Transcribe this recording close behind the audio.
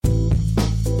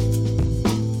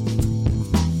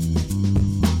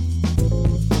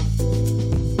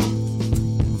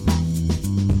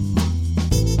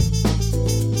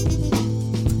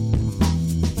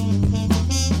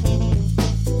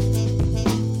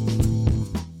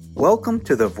Welcome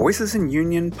to the Voices in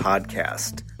Union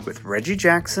podcast with Reggie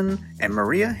Jackson and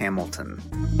Maria Hamilton.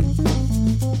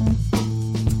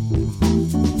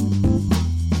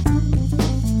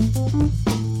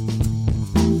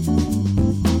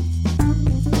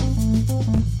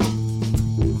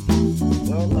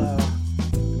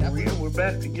 Maria, we're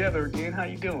back together again. How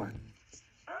you doing?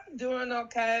 I'm doing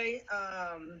okay.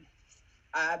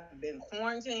 I've been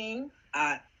quarantined.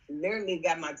 I literally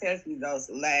got my test results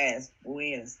last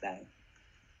Wednesday,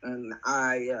 and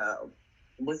I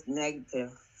was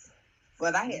negative,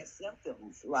 but I had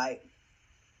symptoms like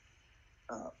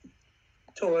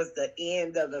towards the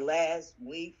end of the last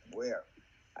week where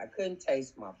I couldn't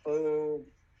taste my food,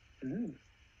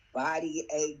 body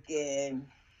aching.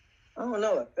 I don't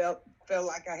know. It felt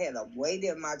like I had a weight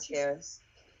in my chest.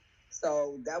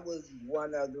 So that was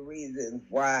one of the reasons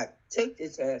why I took the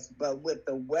test. But with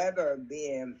the weather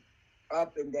being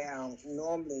up and down,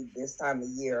 normally this time of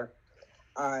year,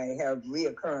 I have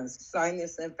reoccurring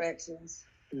sinus infections.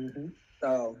 Mm-hmm.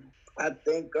 So I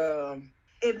think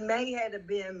it may have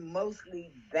been mostly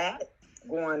that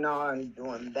going on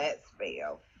during that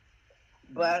spell.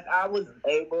 But I was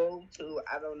able to,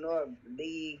 I don't know if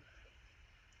Lee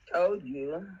told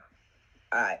you,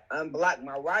 I unblocked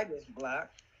my writer's block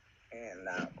and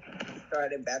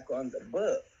started back on the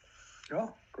book.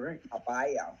 Oh, great. A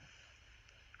bio.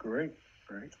 Great.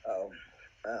 So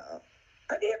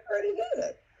I did pretty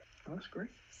good. Oh, that's great.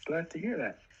 Glad to hear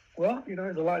that. Well,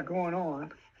 there's a lot going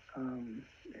on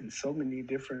in so many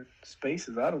different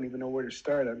spaces. I don't even know where to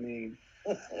start. I mean,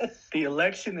 the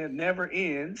election that never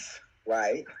ends.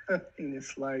 Right. And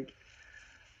it's like,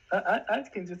 I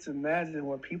can just imagine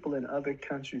what people in other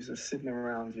countries are sitting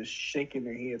around just shaking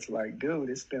their heads like, dude,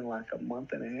 it's been like a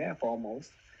month and a half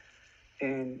almost.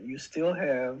 And you still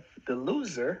have the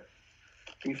loser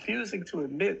refusing to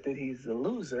admit that he's the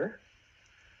loser.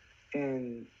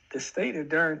 And the state of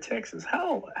darn Texas,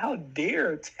 how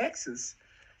dare Texas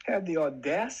have the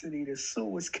audacity to sue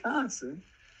Wisconsin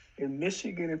and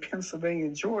Michigan and Pennsylvania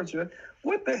and Georgia?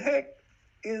 What the heck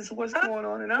is what's going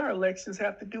on in our elections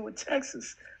have to do with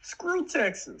Texas? Screw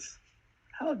Texas.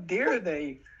 How dare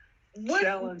they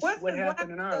challenge what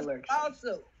happened in our election?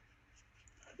 Lawsuit?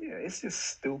 Yeah, it's just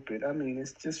stupid. I mean,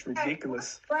 it's just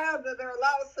ridiculous. I'm proud of their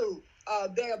lawsuit.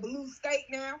 They're a blue state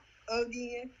now,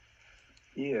 again.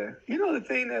 Yeah. The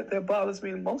thing that bothers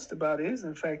me most about it is,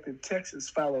 in fact, that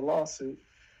Texas filed a lawsuit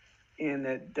and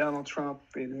that Donald Trump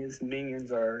and his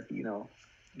minions are,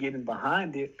 getting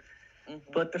behind it.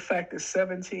 Mm-hmm. But the fact that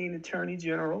 17 attorney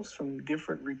generals from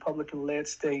different Republican-led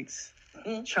states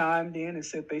chimed in and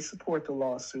said they support the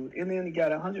lawsuit. And then you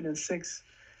got 106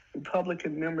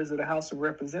 Republican members of the House of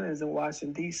Representatives in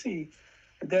Washington, D.C.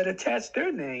 that attached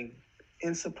their name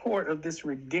in support of this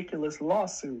ridiculous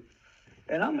lawsuit.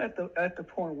 And I'm at the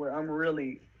point where I'm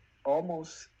really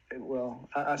almost,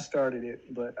 I started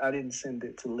it, but I didn't send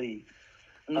it to Lee.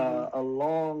 Mm-hmm. A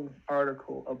long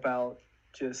article about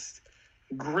just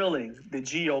grilling the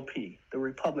GOP, the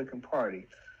Republican Party.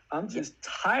 I'm just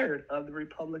tired of the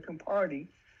Republican Party,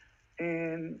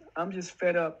 and I'm just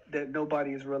fed up that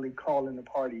nobody is really calling the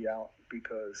party out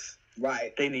because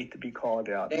they need to be called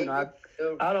out.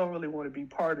 I don't really want to be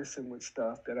partisan with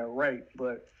stuff that I write,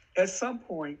 but at some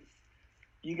point,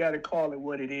 you got to call it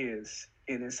what it is,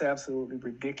 and it's absolutely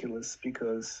ridiculous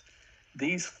because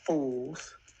these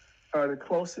fools are the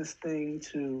closest thing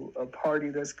to a party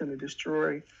that's going to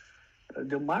destroy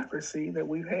democracy that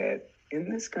we've had in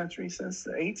this country since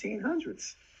the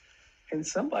 1800s. And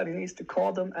somebody needs to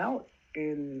call them out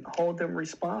and hold them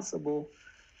responsible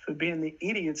for being the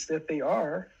idiots that they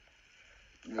are.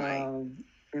 Right.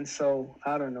 And so,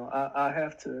 I don't know. I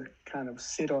have to kind of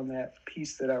sit on that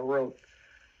piece that I wrote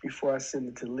before I send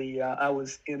it to Lee. I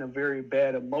was in a very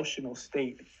bad emotional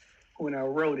state when I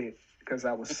wrote it because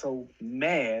I was so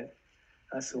mad.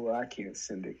 I said, well, I can't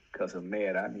send it because I'm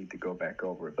mad. I need to go back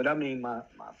over it. But I mean, my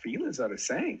feelings are the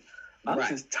same. I'm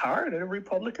just tired of the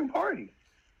Republican Party.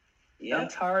 Yeah. I'm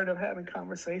tired of having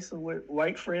conversations with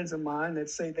white friends of mine that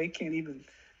say they can't even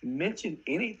mention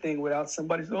anything without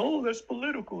somebody saying, oh, that's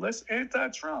political. That's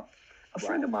anti-Trump. A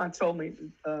friend of mine told me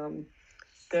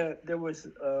that there was,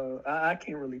 I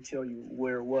can't really tell you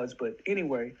where it was, but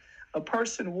anyway, a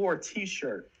person wore a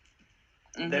T-shirt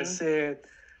that said,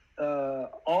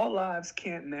 all lives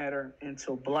can't matter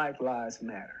until Black lives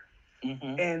matter.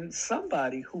 Mm-hmm. And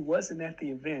somebody who wasn't at the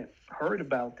event heard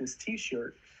about this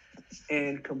T-shirt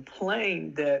and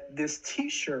complained that this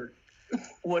T-shirt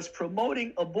was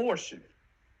promoting abortion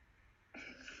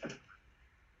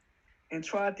and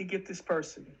tried to get this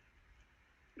person,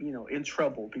 in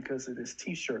trouble because of this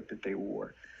T-shirt that they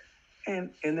wore.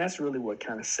 And that's really what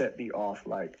kind of set me off.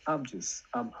 Like I'm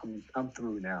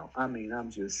through now. I mean,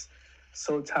 I'm just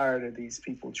so tired of these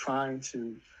people trying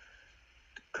to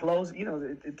close.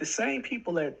 The same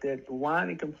people that whine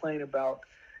and complain about,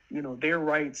 their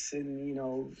rights and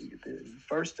the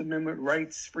First Amendment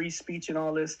rights, free speech, and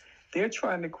all this. They're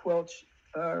trying to quelch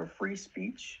free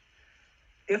speech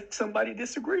if somebody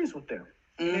disagrees with them.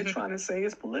 Mm-hmm. They're trying to say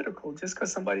it's political just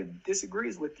because somebody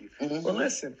disagrees with you. Mm-hmm. Well,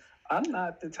 listen, I'm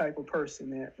not the type of person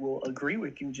that will agree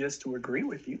with you just to agree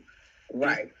with you.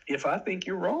 Right. If I think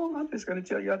you're wrong, I'm just going to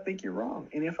tell you I think you're wrong.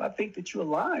 And if I think that you're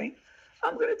lying,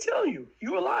 I'm going to tell you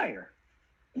you're a liar.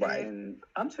 Right. And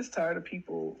I'm just tired of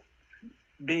people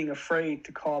being afraid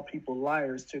to call people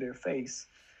liars to their face,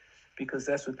 because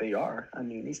that's what they are. I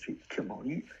mean, these people, come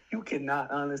on, you cannot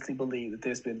honestly believe that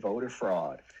there's been voter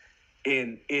fraud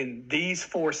in these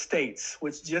 4 states,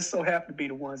 which just so happen to be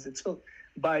the ones that took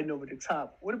Biden over the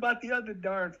top. What about the other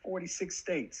darn 46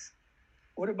 states?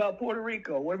 What about Puerto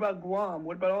Rico? What about Guam?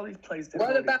 What about all these places? What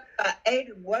voted? About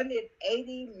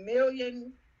 80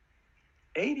 million?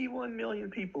 81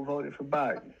 million people voted for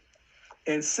Biden,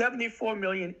 and 74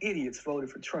 million idiots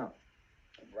voted for Trump.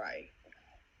 Right.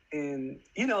 And,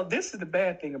 this is the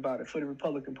bad thing about it for the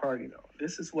Republican Party, though.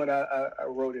 This is what I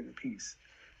wrote in the piece.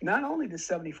 Not only the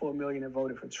 74 million that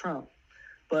voted for Trump,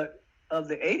 but of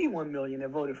the 81 million that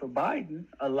voted for Biden,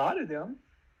 a lot of them,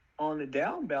 on the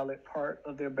down ballot part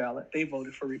of their ballot, they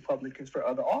voted for Republicans for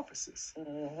other offices.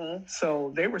 Mm-hmm.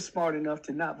 So they were smart enough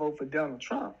to not vote for Donald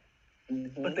Trump,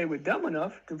 mm-hmm. but they were dumb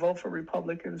enough to vote for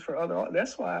Republicans for other.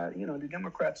 That's why, the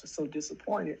Democrats are so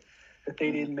disappointed that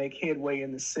they didn't make headway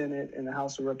in the Senate and the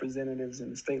House of Representatives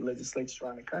and the state legislatures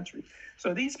around the country.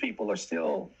 So these people are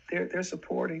still, they're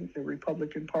supporting the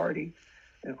Republican Party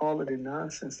and all of the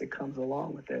nonsense that comes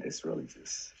along with that. It's really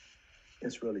just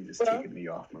ticking me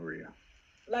off, Maria.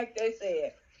 Like they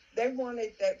said, they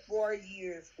wanted that 4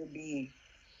 years to be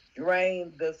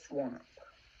drain the swamp.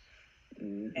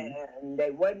 Mm-hmm. And they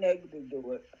wasn't able to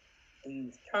do it.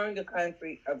 He's turned the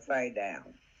country upside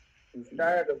down. He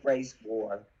started a race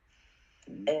war.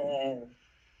 Mm-hmm. And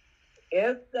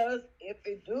if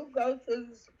it do go to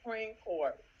the Supreme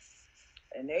Court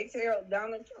and they tell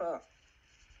Donald Trump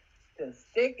to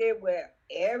stick it where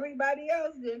everybody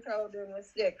else didn't told him to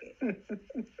stick it,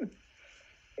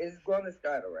 it's going to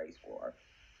start a race war.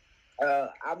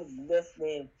 I was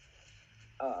listening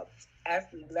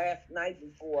actually last night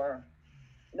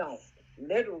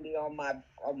literally on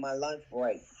my lunch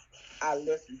break. I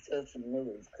listened to some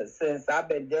news because since I've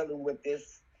been dealing with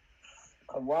this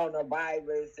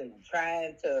coronavirus and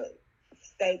trying to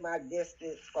stay my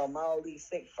distance from all these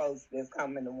sick folks that's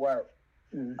coming to work,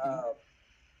 mm-hmm.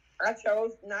 I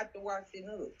chose not to watch the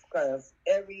news because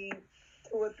every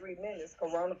 2 or 3 minutes,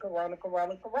 corona.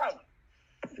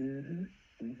 Mm-hmm.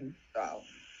 Mm-hmm. So,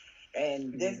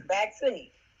 and this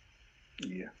vaccine.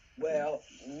 Yeah. Well,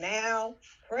 now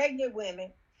pregnant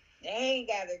women, they ain't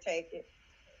got to take it.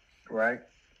 Right.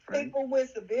 People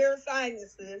with severe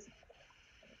sinuses,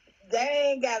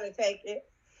 they ain't got to take it.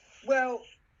 Well,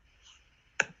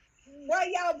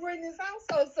 why y'all bring this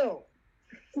out so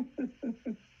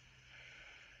soon?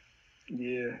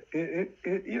 Yeah,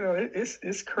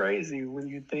 it's crazy when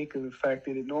you think of the fact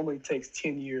that it normally takes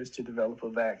 10 years to develop a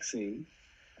vaccine.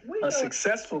 A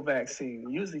successful vaccine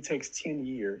usually takes 10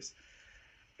 years,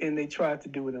 and they tried to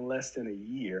do it in less than a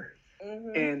year.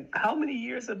 Mm-hmm. And how many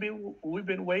years we've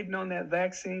been waiting on that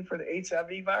vaccine for the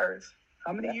HIV virus?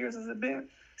 How many years has it been?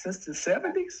 Since the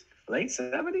 70s, late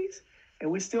 70s,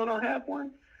 and we still don't have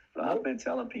one? Well, I've been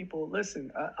telling people,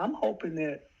 listen, I'm hoping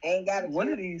that one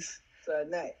of these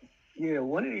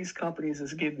companies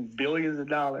is getting billions of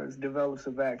dollars, develops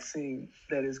a vaccine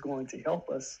that is going to help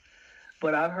us.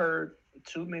 But I've heard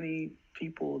too many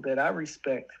people that I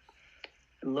respect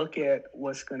look at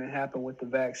what's going to happen with the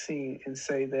vaccine and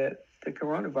say that the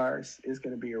coronavirus is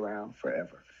going to be around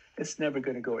forever. It's never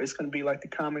going to go. It's going to be like the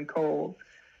common cold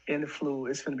and the flu.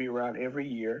 It's going to be around every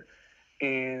year.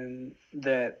 And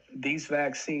that these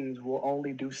vaccines will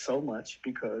only do so much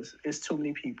because it's too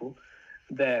many people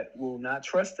that will not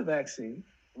trust the vaccine.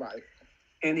 Right.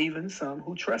 And even some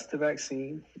who trust the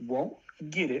vaccine won't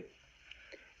get it.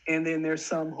 And then there's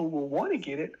some who will want to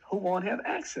get it who won't have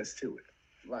access to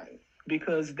it. Right.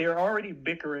 Because they're already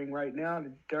bickering right now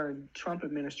during Trump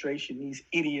administration. These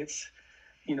idiots,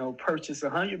 purchased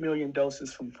 100 million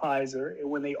doses from Pfizer. And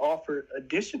when they offered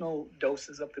additional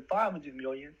doses up to 500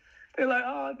 million, they're like,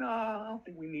 oh, no, I don't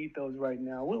think we need those right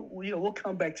now. We'll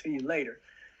come back to you later.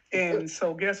 And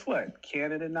so guess what?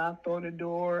 Canada knocked on the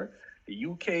door. The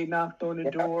UK knocked on the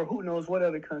door. Who knows what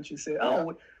other countries said,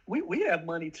 oh, we have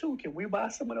money too. Can we buy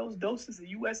some of those doses the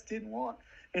U.S. didn't want?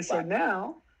 And so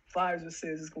now Pfizer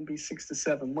says it's going to be 6 to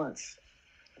 7 months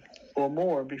or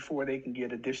more before they can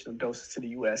get additional doses to the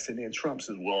U.S. And then Trump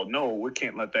says, well, no, we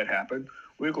can't let that happen.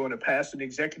 We're going to pass an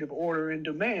executive order and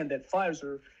demand that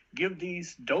Pfizer give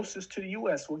these doses to the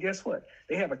U.S. Well, guess what?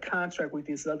 They have a contract with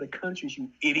these other countries, you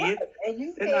idiot.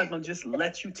 They're not going to just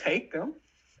let you take them.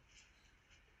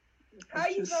 How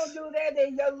you going to do that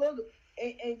in your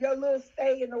little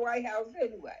stay in the White House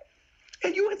anyway?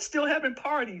 And you still having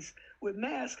parties with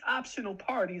mask optional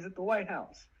parties at the White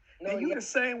House. No, and you're the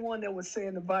same one that was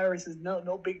saying the virus is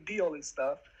no big deal and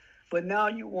stuff. But now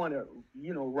you want to,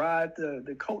 ride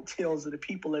the coattails of the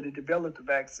people that have developed the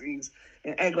vaccines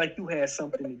and act like you had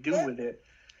something to do with it.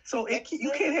 So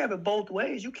you can't have it both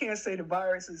ways. You can't say the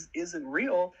virus isn't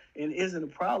real and isn't a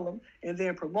problem and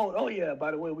then promote, oh, yeah,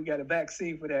 by the way, we got a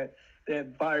vaccine for that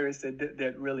virus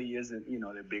that really isn't,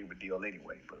 that big of a deal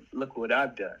anyway. But look what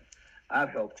I've done. I've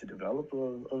helped to develop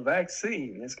a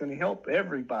vaccine that's going to help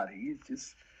everybody. It's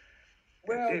just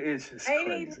ain't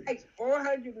crazy. He like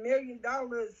 $400 million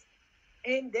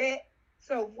in debt?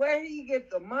 So where do you get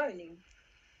the money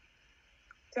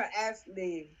to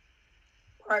actually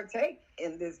partake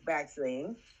in this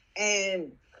vaccine?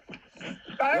 And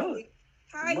thirdly,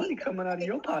 money coming out of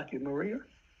your pocket, Maria.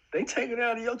 They take it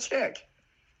out of your check.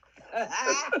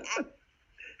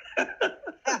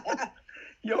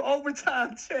 Your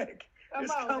overtime check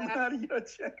is coming out of your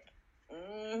check.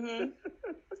 Mm-hmm.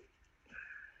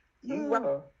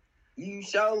 You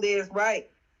surely is right.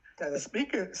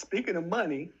 Speaking of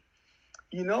money,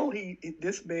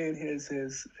 this man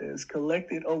has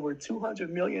collected over $200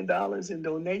 million in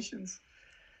donations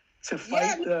to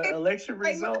fight the election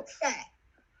results.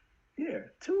 Yeah,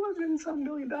 $200-something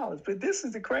million. But this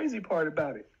is the crazy part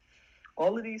about it.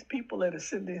 All of these people that are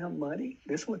sending him money,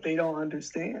 this is what they don't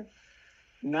understand.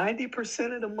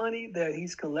 90% of the money that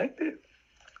he's collected,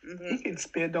 he can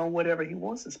spend on whatever he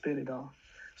wants to spend it on.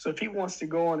 So if he wants to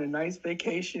go on a nice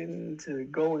vacation to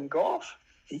go and golf,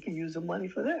 he can use the money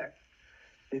for that.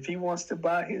 If he wants to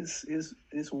buy his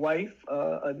wife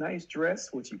a nice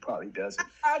dress, which he probably doesn't,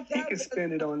 he can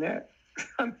spend it on that.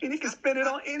 I mean, he can spend it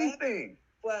on anything.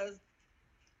 Was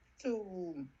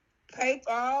to pay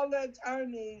for all the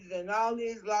attorneys and all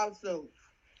these lawsuits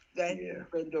that he's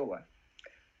been doing.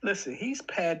 Listen, he's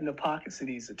padding the pockets of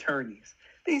these attorneys.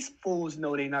 These fools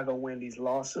know they're not going to win these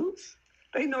lawsuits.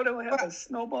 They know they'll have a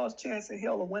snowball's chance in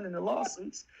hell of winning the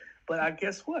lawsuits. But I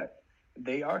guess what?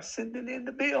 They are sending in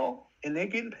the bill, and they're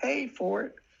getting paid for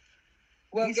it.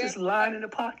 Well, he's just lying in the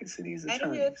pockets of these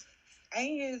attorneys.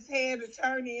 Ain't his head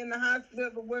attorney in the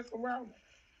hospital with corona?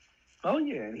 Oh,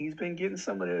 yeah, and he's been getting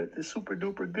some of the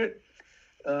super-duper good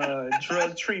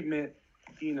drug treatment,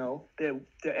 that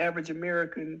the average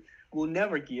American will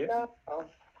never get.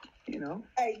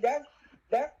 Hey, that's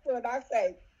what I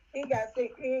say. He got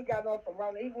sick. He ain't got no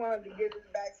corona. He wanted to get his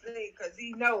vaccine because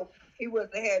he know he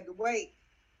wouldn't have had to wait.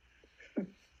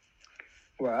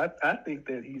 Well, I think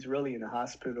that he's really in the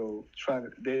hospital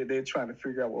they're trying to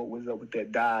figure out what was up with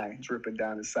that dye dripping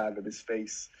down the side of his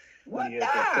face when he had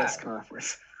that press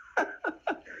conference.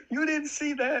 You didn't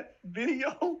see that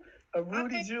video of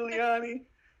Rudy Giuliani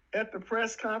at the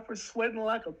press conference sweating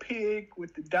like a pig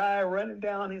with the dye running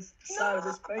down his side of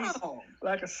his face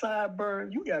like a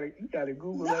sideburn? You gotta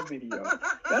Google that video.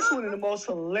 That's one of the most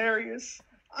hilarious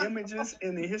images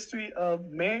in the history of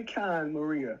mankind,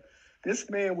 Maria. This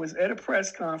man was at a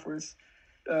press conference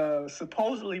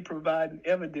supposedly providing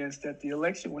evidence that the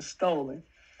election was stolen,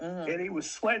 and he was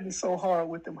sweating so hard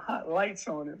with them hot lights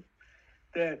on him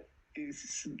that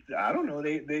I don't know,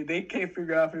 they can't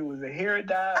figure out if it was a hair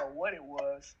dye or what it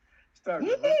was.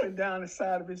 Started ripping down the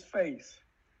side of his face.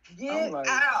 I'm like,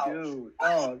 dude.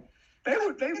 Oh,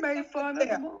 they made fun of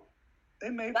him. They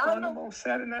made fun of him on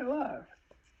Saturday Night Live.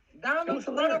 It was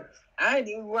hilarious. I ain't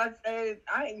even watch that.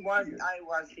 I ain't watch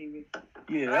TV.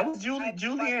 Yeah, that was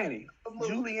Giuliani.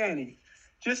 Giuliani.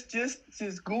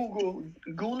 Just Google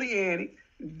Giuliani.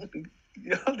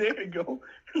 There you go.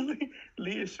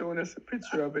 Leah's showing us a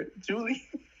picture of it. Julie.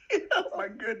 Oh my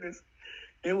goodness.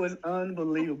 It was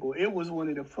unbelievable. It was one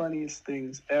of the funniest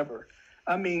things ever.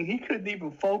 I mean, he couldn't even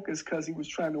focus because he was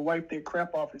trying to wipe that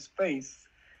crap off his face.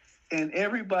 And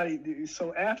everybody,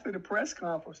 so after the press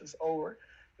conference is over,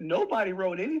 nobody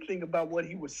wrote anything about what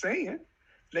he was saying.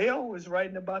 They all was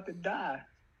writing about the dye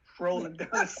rolling down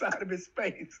the side of his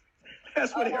face.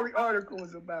 That's what every article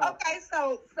was about. Okay,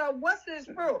 so what's his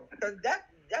proof? Because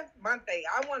that's my thing.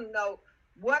 I want to know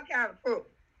what kind of proof.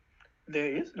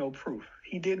 There is no proof.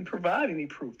 He didn't provide any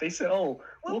proof. They said,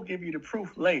 we'll give you the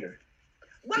proof later.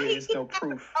 There is no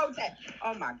proof. Okay.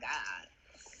 Oh, my God.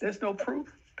 There's no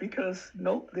proof because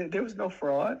there was no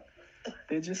fraud.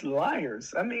 They're just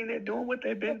liars. I mean, they're doing what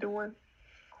they've been doing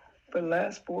for the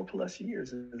last 4+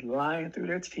 years, is lying through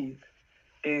their teeth.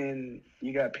 And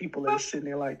you got people that are sitting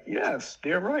there like, yes,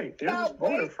 they're right. There's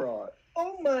voter fraud.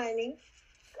 Oh, money,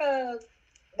 because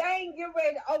they ain't get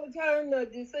ready to overturn the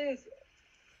decision.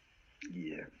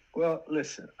 Yeah. Well,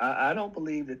 listen, I don't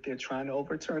believe that they're trying to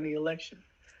overturn the election.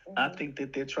 Mm-hmm. I think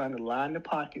that they're trying to line the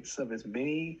pockets of as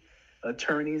many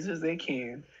attorneys as they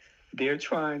can. They're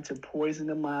trying to poison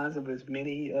the minds of as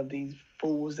many of these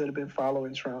fools that have been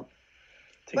following Trump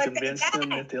to convince them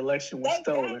that the election was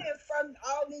stolen. They got it from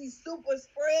all these super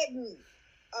spreading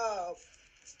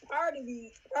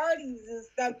parties and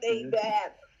stuff they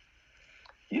have.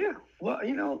 Yeah. Well,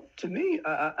 to me,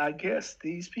 I guess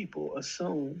these people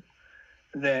assume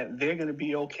that they're going to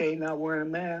be okay not wearing a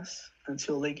mask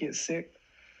until they get sick.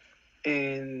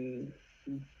 And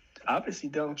obviously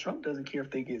Donald Trump doesn't care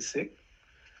if they get sick.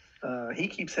 He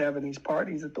keeps having these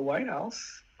parties at the White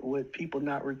House with people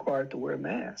not required to wear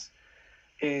masks.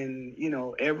 And,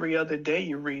 every other day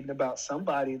you're reading about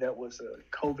somebody that was a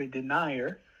COVID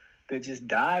denier that just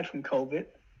died from COVID.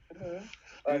 Mm-hmm.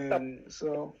 And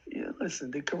so,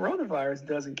 listen, the coronavirus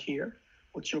doesn't care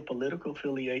what your political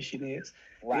affiliation is.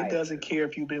 Right. It doesn't care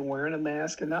if you've been wearing a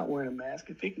mask or not wearing a mask.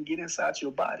 If it can get inside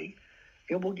your body,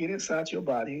 it will get inside your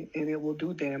body and it will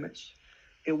do damage.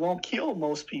 It won't kill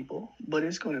most people, but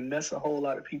it's going to mess a whole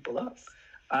lot of people up.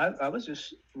 I was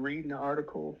just reading an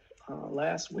article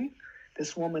last week.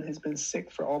 This woman has been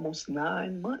sick for almost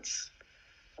 9 months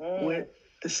with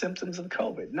the symptoms of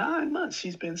COVID. 9 months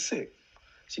she's been sick.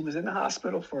 She was in the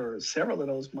hospital for several of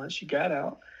those months. She got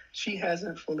out. She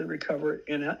hasn't fully recovered.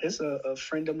 And it's a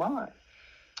friend of mine.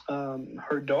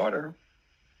 Her daughter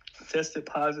tested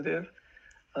positive,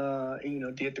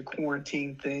 did the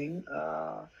quarantine thing.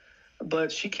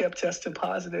 But she kept testing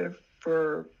positive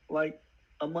for like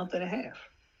a month and a half.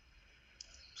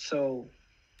 So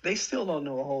they still don't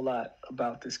know a whole lot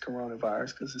about this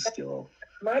coronavirus because it's still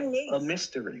a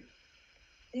mystery.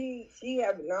 She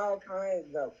having all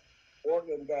kinds of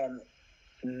organ damage.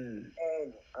 And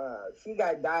she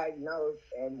got diagnosed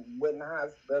and went in the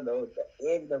hospital at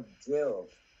the end of June.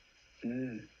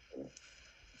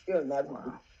 She'll never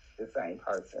be the same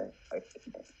person.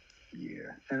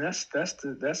 Yeah, and that's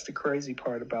the crazy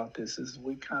part about this is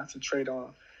we concentrate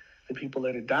on the people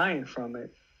that are dying from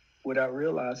it without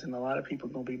realizing a lot of people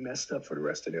are going to be messed up for the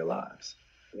rest of their lives.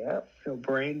 Yep.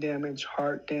 Brain damage,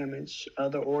 heart damage,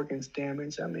 other organs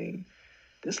damage. I mean,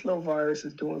 this little virus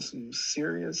is doing some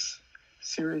serious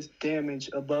damage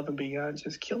above and beyond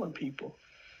just killing people.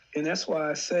 And that's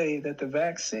why I say that the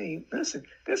vaccine, listen,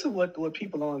 this is what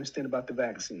people don't understand about the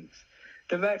vaccines.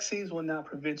 The vaccines will not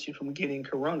prevent you from getting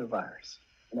coronavirus.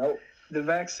 Nope. The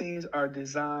vaccines are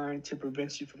designed to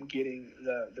prevent you from getting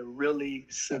the really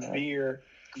severe,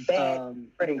 that's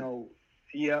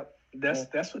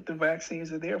what the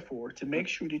vaccines are there for, to make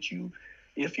sure that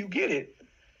if you get it,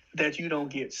 that you don't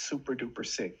get super duper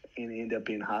sick and end up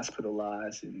being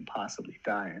hospitalized and possibly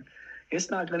dying. It's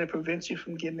not going to prevent you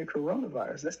from getting the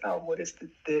coronavirus. That's not what it's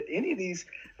any of these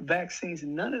vaccines,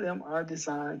 none of them are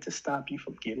designed to stop you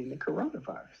from getting the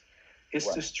coronavirus.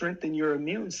 It's to strengthen your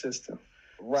immune system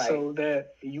so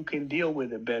that you can deal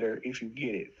with it better if you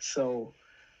get it. So,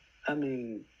 I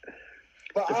mean,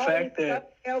 but the fact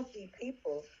that healthy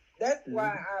people, that's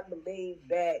why I believe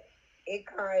that it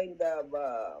kind of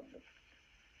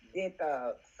did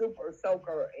the super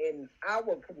soaker in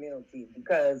our community,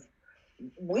 because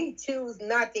we choose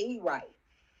not to eat right.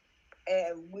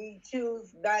 And we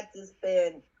choose not to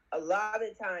spend a lot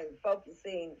of time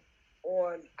focusing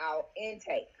on our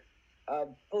intake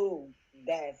of food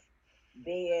that's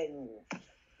being,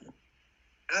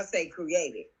 I say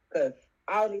created, because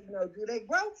I don't even know, do they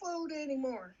grow food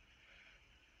anymore?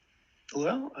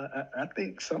 Well, I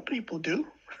think some people do.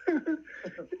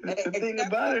 The thing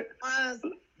about it,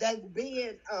 that's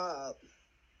being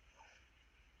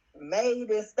made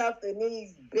and stuff in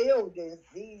these buildings,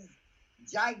 these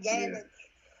gigantic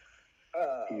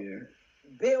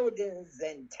buildings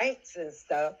and tanks and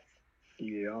stuff.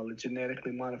 Yeah, all the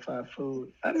genetically modified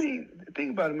food. I mean, the thing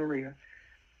about it, Maria,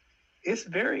 it's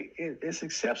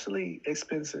exceptionally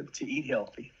expensive to eat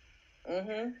healthy.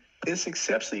 Mm-hmm. It's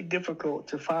exceptionally difficult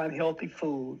to find healthy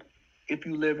food if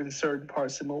you live in certain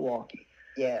parts of Milwaukee.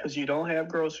 Yeah. Because you don't have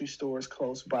grocery stores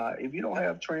close by. If you don't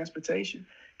have transportation,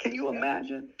 can you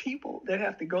imagine people that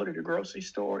have to go to the grocery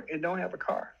store and don't have a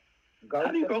car? How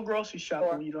do you go grocery shopping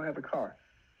when you don't have a car?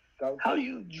 How do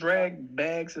you drag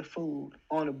bags of food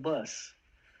on a bus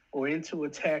or into a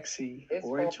taxi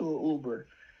or into an Uber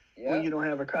when you don't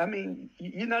have a car? I mean,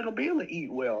 you're not going to be able to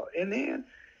eat well. And then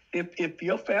if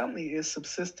your family is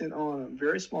subsistent on a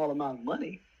very small amount of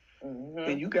money,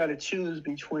 and you got to choose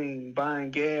between buying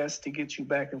gas to get you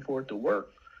back and forth to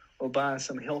work or buying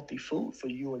some healthy food for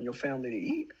you and your family to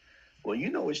eat, well, you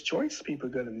know which choice people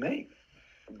are going to make.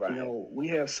 Right. You know, we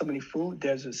have so many food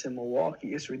deserts in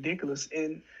Milwaukee. It's ridiculous.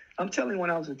 And I'm telling you,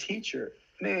 when I was a teacher,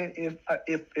 man,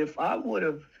 if I would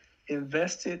have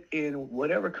invested in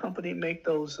whatever company make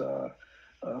those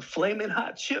flaming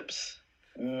hot chips,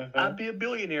 I'd be a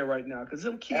billionaire right now, because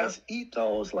them kids eat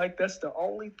those like that's the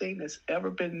only thing that's ever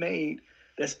been made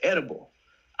that's edible.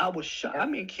 I was shocked. I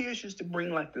mean, kids used to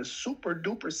bring like the super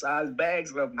duper sized bags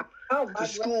of them to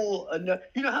school.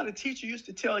 You know how the teacher used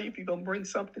to tell you, if you're going to bring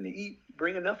something to eat,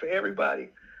 bring enough for everybody?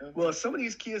 Well, some of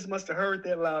these kids must have heard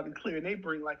that loud and clear, and they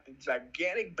bring like the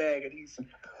gigantic bag of these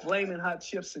flaming hot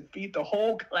chips and feed the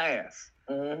whole class.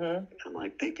 I'm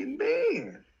like thinking,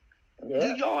 man,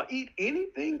 do y'all eat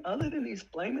anything other than these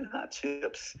flaming hot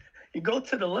chips? You go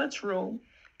to the lunchroom,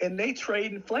 and they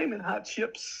trading flaming hot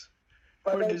chips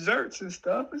for desserts and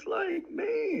stuff. It's like,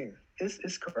 man,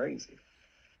 it's crazy.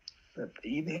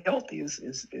 Eating healthy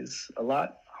is a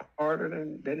lot harder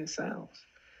than it sounds.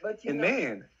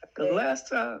 Man, the last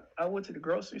time I went to the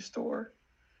grocery store,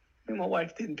 me and my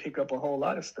wife didn't pick up a whole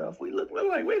lot of stuff. We're like,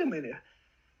 wait a minute.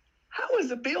 How is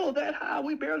the bill that high?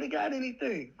 We barely got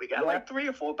anything. We got like 3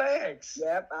 or 4 bags.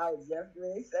 Yep, I was just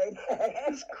going to say that.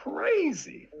 It's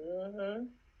crazy.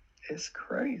 It's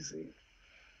crazy.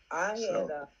 I've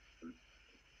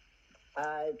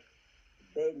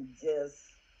been just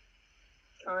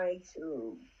trying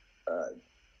to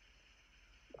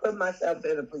put myself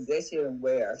in a position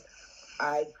where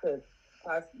I could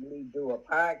possibly do a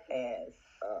podcast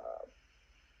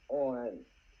on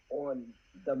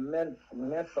the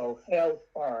mental health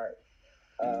part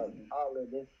of all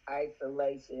of this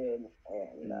isolation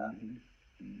and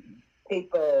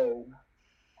people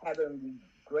having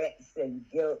regrets and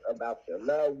guilt about their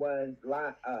loved ones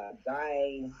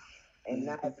dying and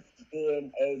not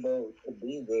being able to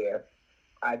be there.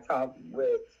 I talked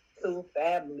with 2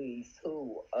 families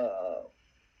who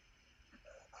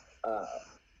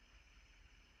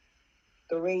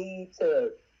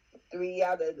 3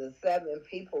 out of the 7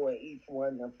 people in each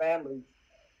one of the families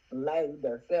blamed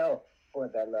themselves for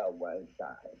their loved ones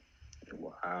dying.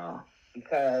 Wow.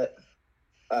 Because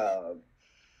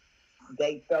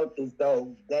they felt as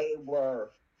though they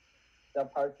were the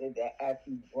person that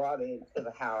actually brought it into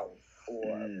the house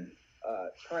or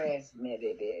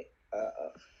transmitted it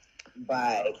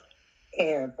by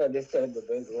caring for this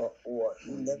individual or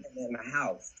living in a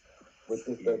house with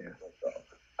this individual.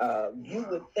 You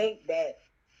would think that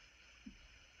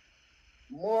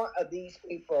more of these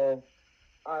people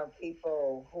are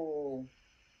people who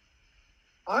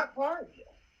aren't part of it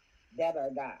that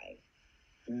are dying.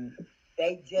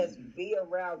 They just be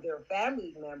around their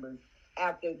family members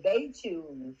after they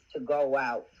choose to go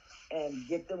out and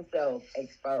get themselves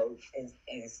exposed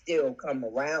and still come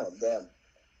around them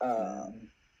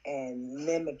and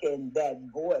mimicking that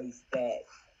voice that,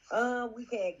 we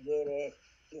can't get it.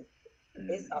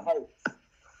 It's a hoax,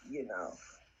 you know.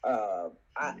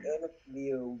 I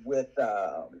interviewed with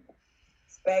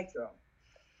Spectrum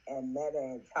and met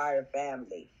an entire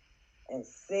family, and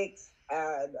 6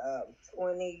 out of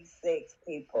 26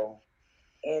 people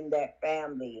in that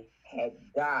family had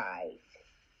died,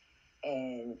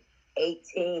 and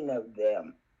 18 of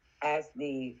them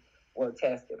actually were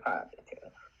tested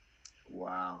positive.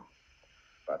 Wow.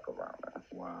 For corona.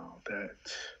 Wow.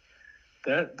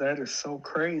 That is so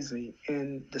crazy.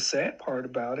 And the sad part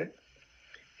about it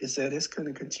is that it's going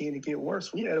to continue to get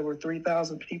worse. We had over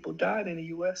 3,000 people died in the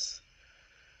U.S.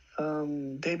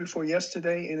 Day before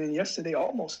yesterday, and then yesterday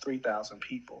almost 3,000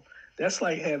 people. That's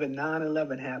like having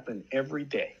 9/11 happen every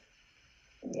day.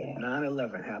 Yeah.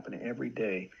 9/11 happening every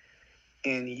day.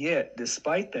 And yet,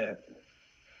 despite that,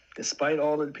 despite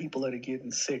all of the people that are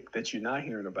getting sick that you're not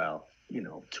hearing about,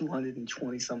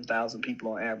 220-some thousand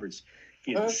people on average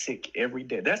getting sick every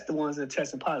day. That's the ones that are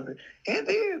testing positive. And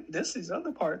then this is the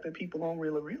other part that people don't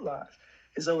really realize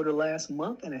is over the last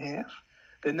month and a half,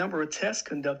 the number of tests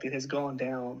conducted has gone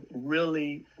down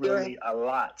really, really a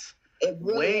lot.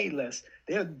 Way less.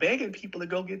 They're begging people to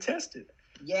go get tested.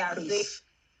 Yeah, and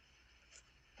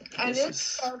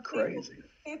it's crazy.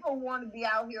 People want to be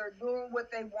out here doing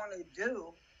what they want to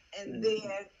do, and then,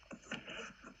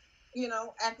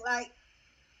 act like,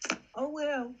 oh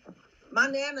well, my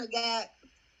nana got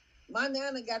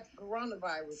the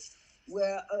coronavirus.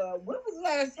 Well, when was the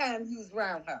last time you was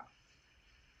around her?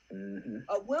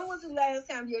 When was the last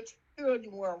time your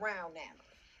children were around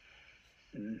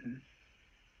Nana?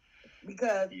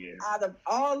 Because out of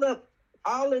all of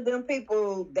all of them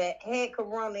people that had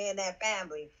corona in that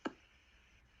family,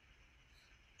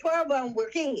 12 of them were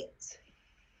kids.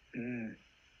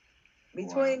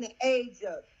 Between the age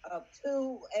of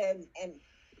 2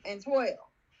 and 12.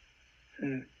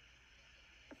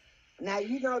 Now,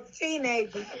 you know, the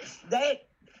teenagers,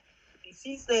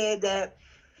 she said that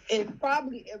it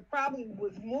probably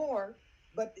was more,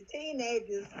 but the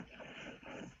teenagers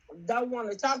don't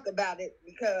want to talk about it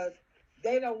because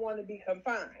they don't want to be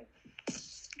confined.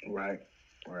 Right.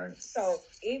 So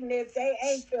even if they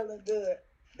ain't feeling good,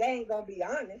 they ain't going to be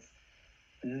honest.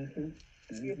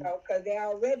 You know, because they're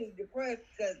already depressed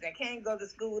because they can't go to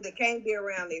school, they can't be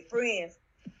around their friends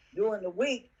during the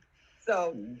week.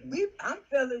 So I'm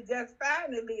feeling just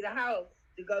fine to leave the house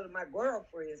to go to my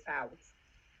girlfriend's house.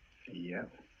 Yeah,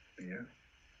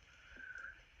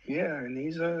 and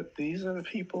these are the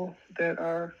people that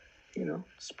are, you know,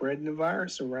 spreading the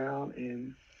virus around.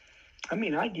 And I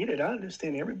mean, I get it. I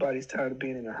understand everybody's tired of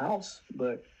being in the house,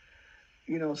 but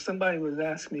you know, somebody was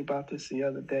asking me about this the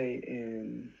other day,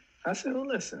 and I said, well,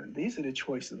 listen, these are the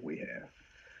choices we have.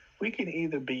 We can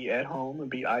either be at home and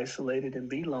be isolated and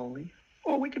be lonely,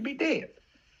 or we could be dead.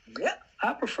 Yep.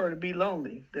 I prefer to be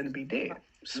lonely than to be dead.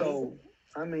 So,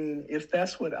 I mean, if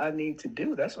that's what I need to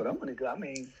do, that's what I'm going to do. I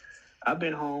mean, I've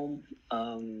been home,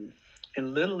 and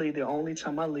literally the only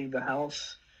time I leave the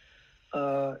house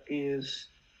is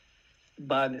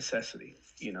by necessity.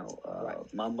 You know,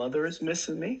 my mother is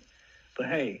missing me, but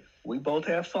hey, we both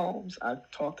have phones. I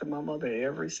talk to my mother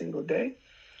every single day,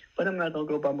 but I'm not going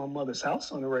to go by my mother's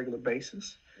house on a regular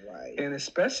basis. Right. And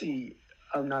especially,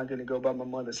 I'm not going to go by my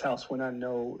mother's house when I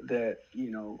know that,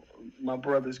 you know, my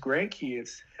brother's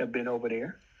grandkids have been over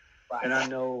there. Right. And I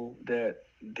know that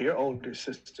their older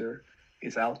sister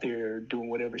is out there doing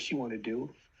whatever she want to do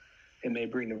and may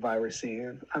bring the virus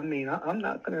in. I mean, I'm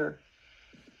not going to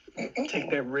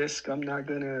take that risk. I'm not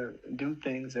going to do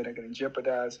things that are going to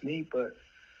jeopardize me, but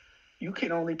you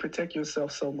can only protect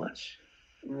yourself so much.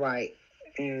 Right.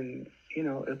 And, you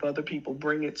know, if other people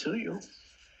bring it to you,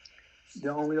 the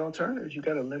only alternative is you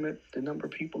got to limit the number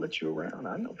of people that you're around.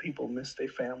 I know people miss their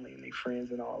family and their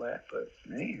friends and all that, but,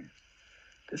 man,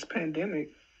 this pandemic,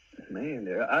 man,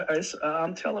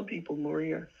 I'm telling people,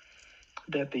 Maria,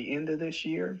 that the end of this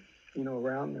year, you know,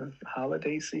 around the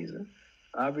holiday season,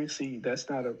 obviously that's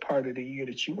not a part of the year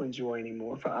that you enjoy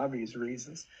anymore for obvious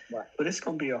reasons. Right. But it's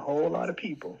going to be a whole lot of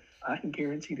people. I can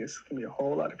guarantee this. It's going to be a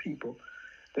whole lot of people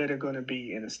that are going to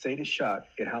be in a state of shock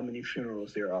at how many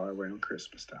funerals there are around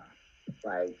Christmas time.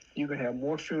 Right. You can have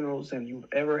more funerals than you've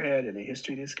ever had in the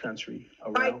history of this country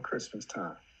around Christmas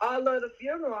time. All of the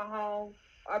funeral homes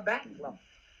are backlogged.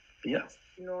 Yeah.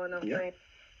 You know what I'm saying?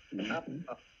 Mm-hmm.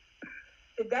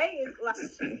 Today is like,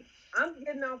 I'm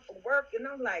getting off of work and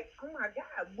I'm like, oh my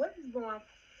God, what is going on?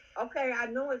 Okay, I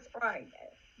know it's Friday.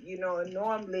 You know, and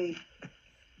normally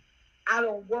I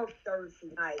don't work Thursday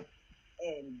night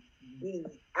and be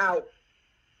out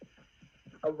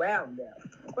around them.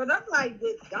 But I'm like,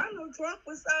 did Donald Trump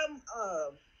or something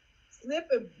slip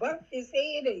and bump his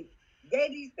head and gave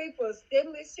these people a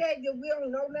stimulus check that we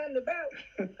don't know nothing about?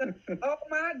 Oh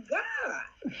my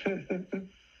God.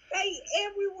 They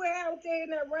everywhere out there in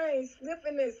that rain,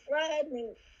 slipping and sliding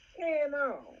and carrying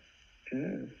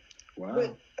on. Wow.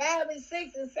 With 5 and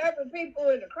 6 and 7 people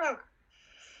in the car.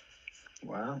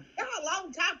 Wow. Y'all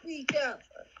on top of each other.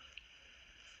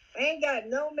 Ain't got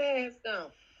no mask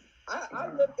on. I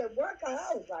looked at work and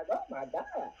I was like, oh my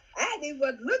God. I didn't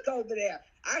even look over there.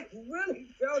 I really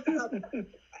felt something.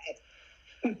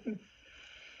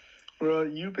 Well,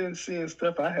 you've been seeing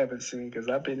stuff I haven't seen because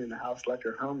I've been in the house like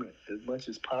a hermit as much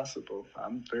as possible.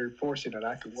 I'm very fortunate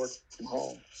I can work from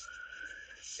home.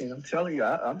 And I'm telling you,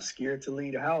 I'm scared to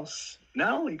leave the house,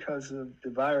 not only because of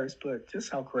the virus, but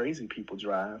just how crazy people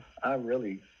drive. I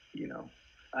really, you know,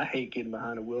 I hate getting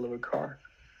behind the wheel of a car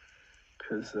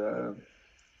because,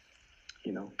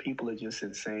 you know, people are just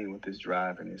insane with this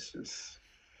driving. It's just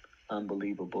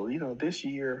unbelievable. You know, this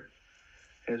year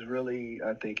has really,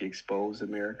 I think, exposed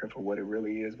America for what it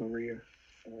really is, Maria.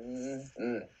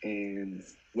 Mm-hmm. And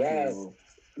yes,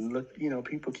 you know,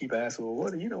 people keep asking, well,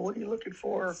 what are you looking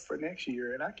for next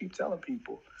year? And I keep telling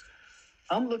people,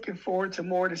 I'm looking forward to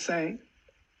more of the same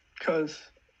because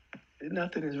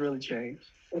nothing has really changed.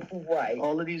 Right.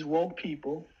 All of these woke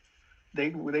people, they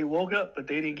woke up, but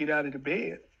they didn't get out of the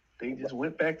bed. They just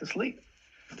went back to sleep.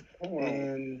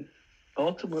 And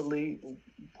ultimately,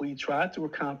 we tried to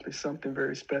accomplish something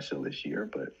very special this year,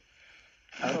 but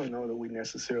I don't know that we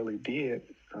necessarily did.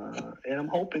 And I'm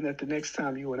hoping that the next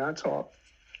time you and I talk,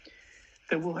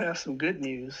 that we'll have some good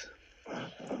news.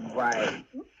 Right.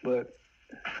 But,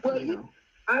 well, you know.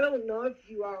 I don't know if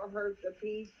you all heard the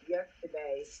piece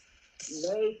yesterday.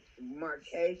 Nate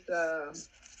Marchesa,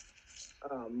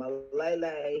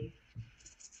 Malele,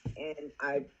 and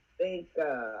I think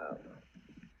the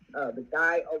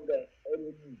guy over the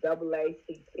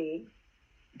NAACP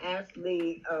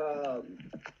actually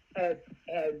has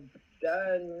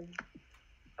done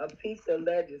a piece of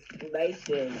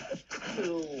legislation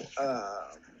to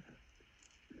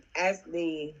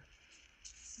actually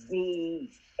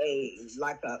be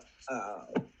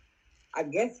I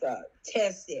guess a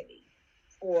test city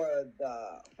for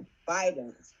the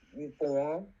Biden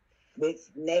reform, which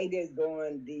Nate is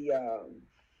doing the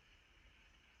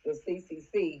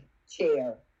CCC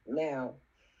chair now,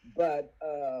 but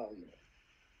I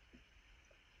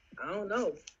don't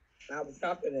know. I was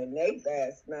talking to Nate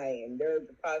last night, and there's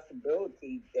a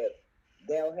possibility that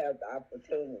they'll have the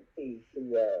opportunity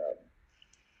to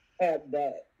have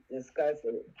that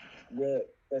discussion with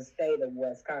the state of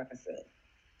Wisconsin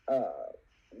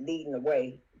leading the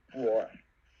way for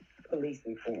police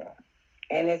reform.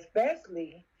 And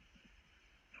especially,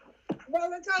 well,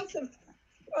 the Tulsa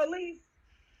police,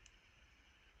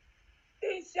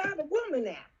 they shot a woman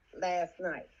out last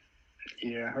night.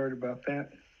 Yeah, I heard about that.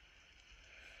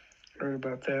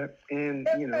 And,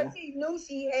 that's because he knew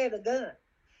she had a gun.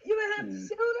 You didn't have to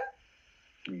shoot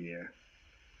her. Yeah.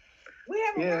 We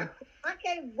have I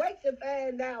can't wait to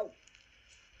find out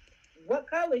what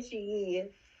color she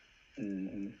is.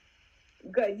 Mm-hmm.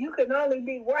 Because you can only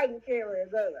be white and carry a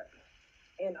gun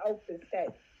in open state.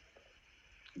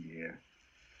 Yeah.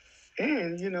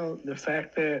 And, the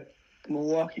fact that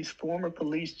Milwaukee's former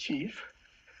police chief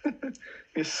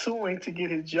is suing to get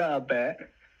his job back.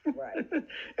 Right.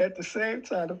 At the same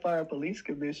time, the Fire Police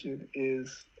Commission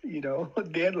is,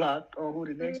 deadlocked on who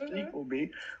the next chief will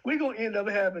be. We're going to end up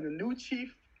having a new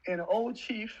chief and an old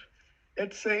chief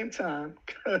at the same time.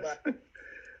 Because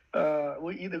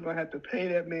we're either going to have to pay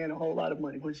that man a whole lot of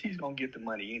money, which he's going to get the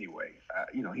money anyway.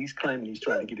 He's claiming he's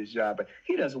trying to get his job back.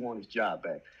 He doesn't want his job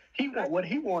back. What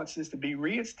he wants is to be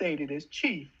reinstated as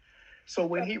chief. So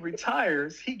when he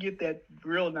retires, he get that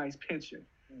real nice pension.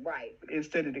 Right.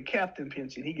 Instead of the captain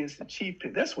pension, he gets the chief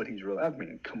pension. That's what he's really. I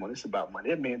mean, come on, it's about money.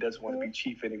 That man doesn't want to be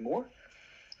chief anymore.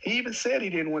 He even said he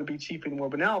didn't want to be chief anymore.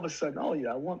 But now all of a sudden, oh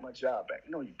yeah, I want my job back.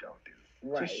 No, you don't,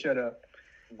 dude. Right. Just shut up.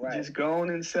 Right. Just go on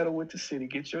and settle with the city,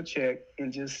 get your check,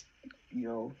 and just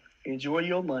enjoy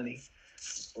your money.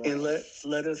 Right. And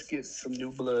let us get some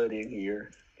new blood in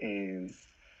here and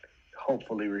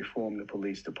hopefully reform the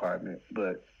police department.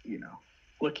 But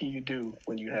what can you do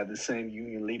when you have the same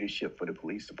union leadership for the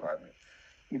police department?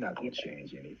 You're not going to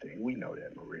change anything. We know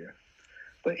that, Maria.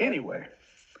 But anyway,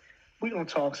 we're going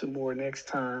to talk some more next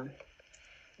time.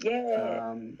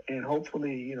 Yeah. And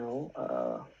hopefully,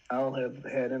 I'll have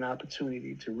had an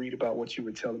opportunity to read about what you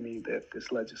were telling me, that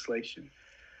this legislation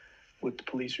with the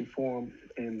police reform,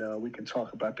 and we can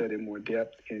talk about that in more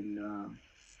depth. And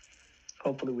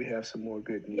hopefully we have some more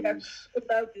good news. Yeah, I'd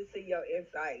love to see your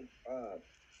insight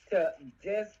to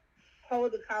just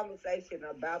hold a conversation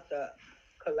about the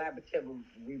collaborative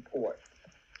report.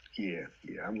 Yeah,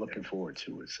 I'm looking forward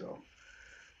to it. So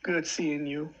good seeing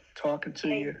you, talking to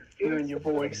you, hearing your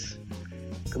voice.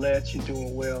 Glad you're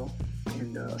doing well.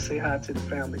 And say hi to the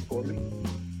family for me.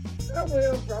 I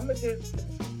will, from a distance.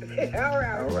 All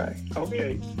right.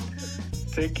 Okay.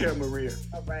 Take care, Maria.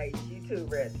 All right. You too,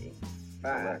 Reggie. Bye.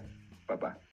 All right. Bye-bye.